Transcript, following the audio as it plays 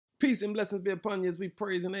Peace and blessings be upon you as we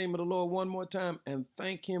praise the name of the Lord one more time and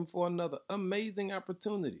thank him for another amazing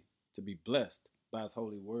opportunity to be blessed by his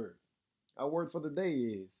holy word. Our word for the day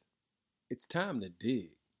is, it's time to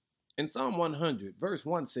dig. In Psalm 100, verse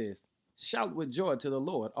 1 says, shout with joy to the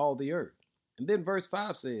Lord, all the earth. And then verse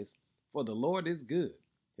 5 says, for the Lord is good.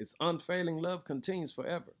 His unfailing love continues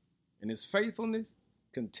forever, and his faithfulness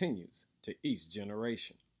continues to each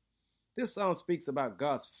generation. This song speaks about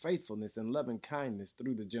God's faithfulness and loving kindness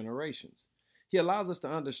through the generations. He allows us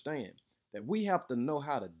to understand that we have to know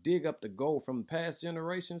how to dig up the gold from past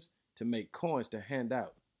generations to make coins to hand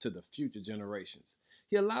out to the future generations.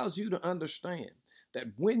 He allows you to understand that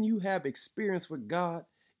when you have experience with God,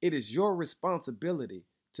 it is your responsibility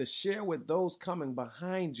to share with those coming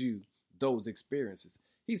behind you those experiences.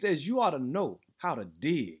 He says you ought to know how to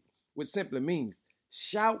dig, which simply means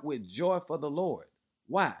shout with joy for the Lord.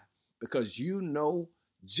 Why? Because you know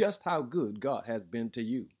just how good God has been to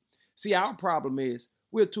you. See, our problem is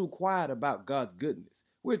we're too quiet about God's goodness.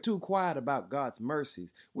 We're too quiet about God's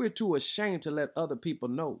mercies. We're too ashamed to let other people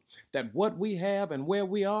know that what we have and where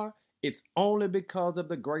we are, it's only because of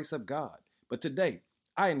the grace of God. But today,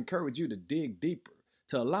 I encourage you to dig deeper,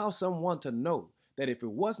 to allow someone to know that if it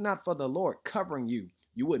was not for the Lord covering you,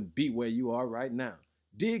 you wouldn't be where you are right now.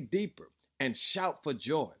 Dig deeper and shout for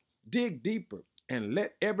joy. Dig deeper and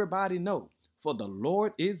let everybody know, for the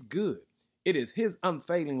Lord is good. It is his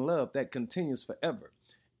unfailing love that continues forever.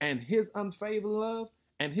 And his unfailing love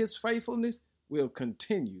and his faithfulness will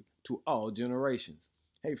continue to all generations.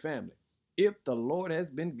 Hey family, if the Lord has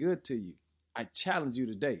been good to you, I challenge you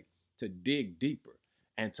today to dig deeper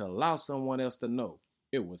and to allow someone else to know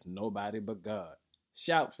it was nobody but God.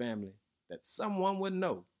 Shout, family, that someone would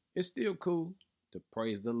know it's still cool to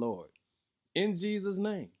praise the Lord. In Jesus'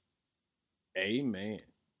 name. Amen.